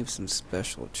maybe some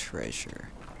special treasure.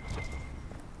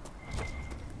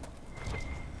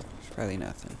 There's probably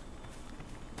nothing.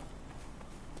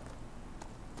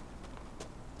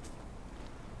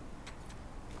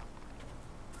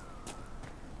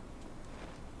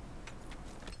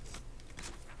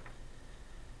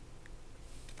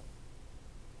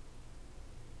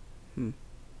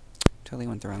 Totally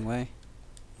went the wrong way.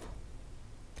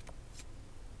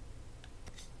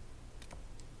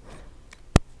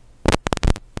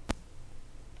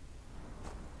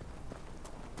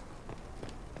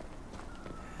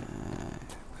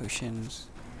 Potions.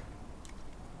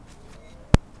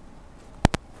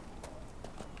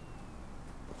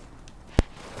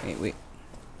 Wait.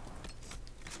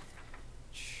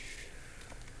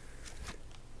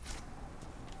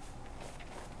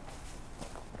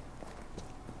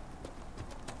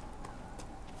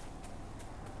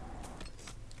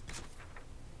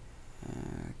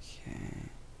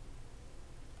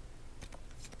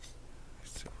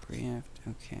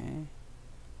 Okay.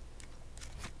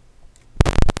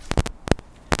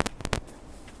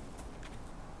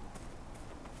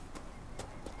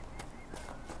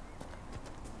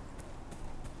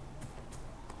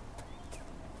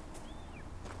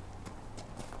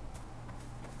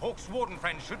 Hawk's warden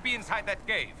friend should be inside that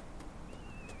cave.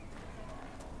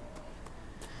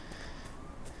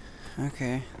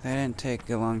 Okay, that didn't take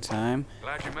a long time.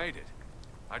 Glad you made it.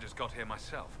 I just got here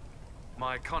myself.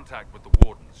 My contact with the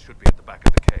wardens should be at the back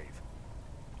of the cave.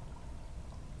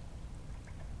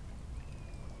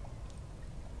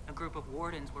 A group of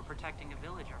wardens were protecting a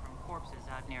villager from corpses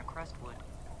out near Crestwood.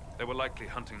 They were likely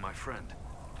hunting my friend.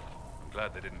 I'm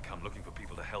glad they didn't come looking for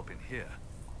people to help in here.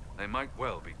 They might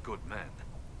well be good men,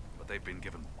 but they've been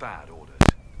given bad orders.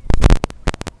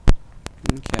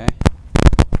 Okay.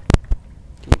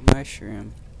 Deep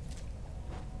mushroom.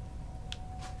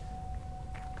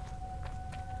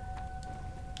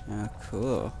 Oh,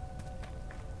 cool.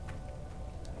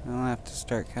 I'll have to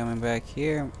start coming back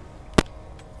here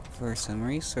for some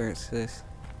resources.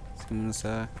 Seems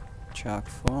chock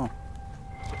full.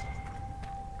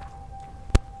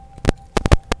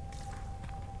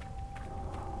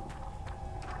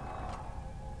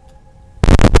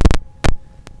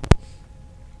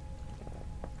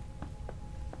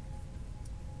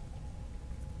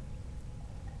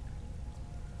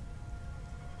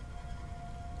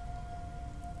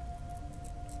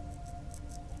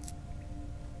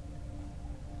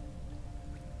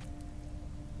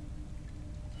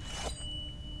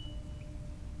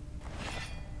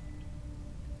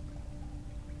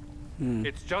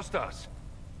 It's just us.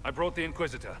 I brought the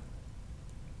Inquisitor.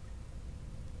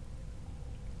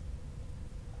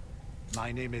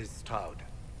 My name is Todd,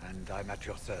 and I'm at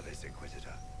your service,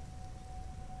 Inquisitor.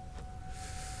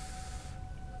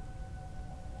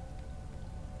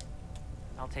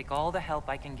 I'll take all the help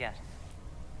I can get.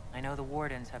 I know the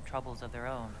wardens have troubles of their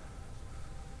own.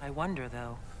 I wonder,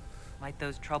 though, might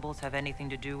those troubles have anything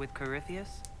to do with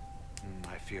Corypheus?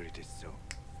 I fear it is so.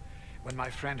 When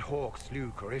my friend Hawk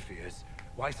slew Corypheus,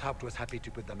 Weishaupt was happy to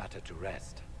put the matter to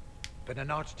rest. But an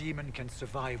archdemon can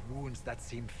survive wounds that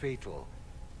seem fatal,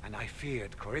 and I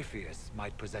feared Corypheus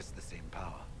might possess the same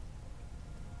power.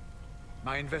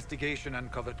 My investigation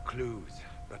uncovered clues,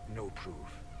 but no proof.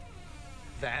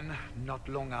 Then, not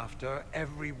long after,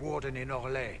 every warden in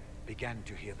Orlais began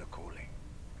to hear the calling.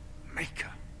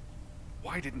 Maker,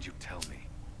 why didn't you tell me?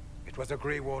 It was a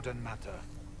Grey Warden matter.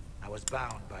 I was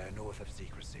bound by an oath of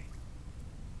secrecy.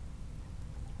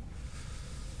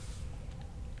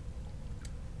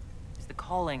 Is the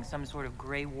calling some sort of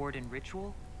Grey Warden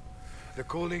ritual? The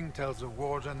calling tells a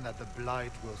warden that the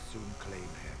Blight will soon claim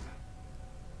him.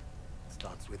 It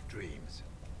starts with dreams.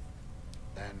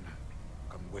 Then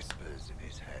come whispers in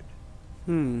his head.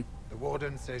 The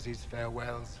warden says his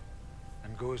farewells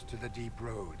and goes to the deep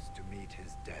roads to meet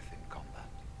his death in combat.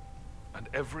 And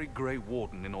every Grey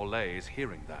Warden in Orlais is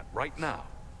hearing that right now.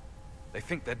 They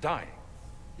think they're dying.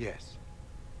 Yes.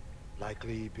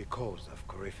 Likely because of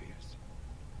Corypheus.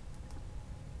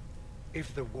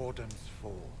 If the wardens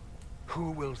fall,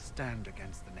 who will stand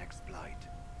against the next Blight?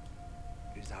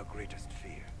 It is our greatest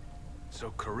fear.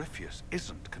 So Corypheus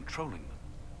isn't controlling them.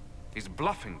 He's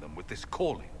bluffing them with this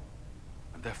calling.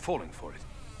 And they're falling for it.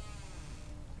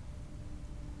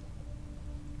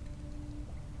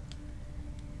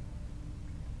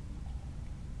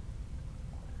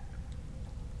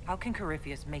 How can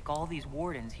Corypheus make all these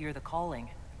wardens hear the calling?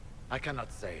 I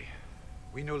cannot say.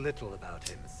 We know little about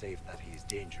him, save that he is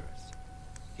dangerous.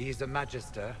 He is a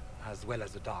Magister, as well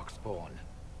as a Darkspawn,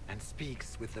 and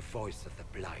speaks with the voice of the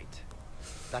Blight.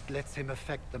 That lets him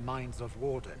affect the minds of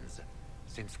wardens,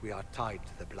 since we are tied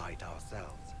to the Blight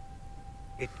ourselves.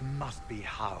 It must be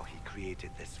how he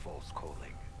created this false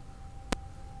calling.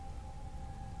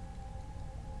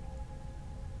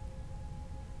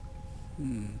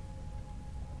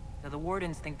 So the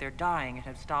wardens think they're dying and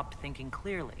have stopped thinking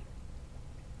clearly.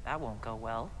 That won't go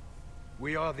well.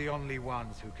 We are the only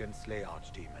ones who can slay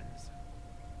archdemons.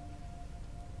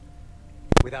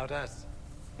 Without us,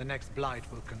 the next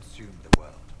Blight will consume the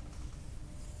world.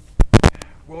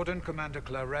 Warden Commander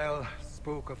Clarel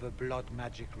spoke of a blood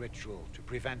magic ritual to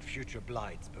prevent future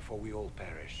Blights before we all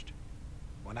perished.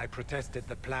 When I protested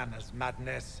the plan as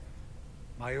madness,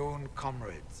 my own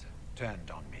comrades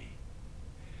turned on me.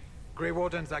 Grey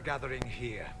Wardens are gathering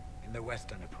here, in the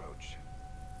western approach.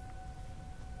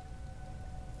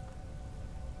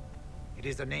 It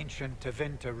is an ancient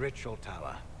Tevinter ritual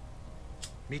tower.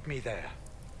 Meet me there,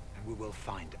 and we will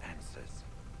find answers.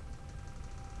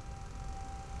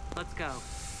 Let's go.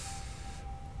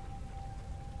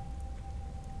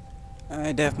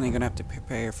 I definitely gonna have to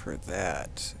prepare for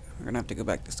that. We're gonna have to go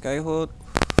back to Skyhold.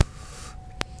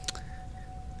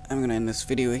 I'm gonna end this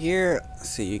video here.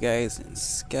 See you guys in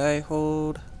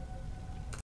Skyhold.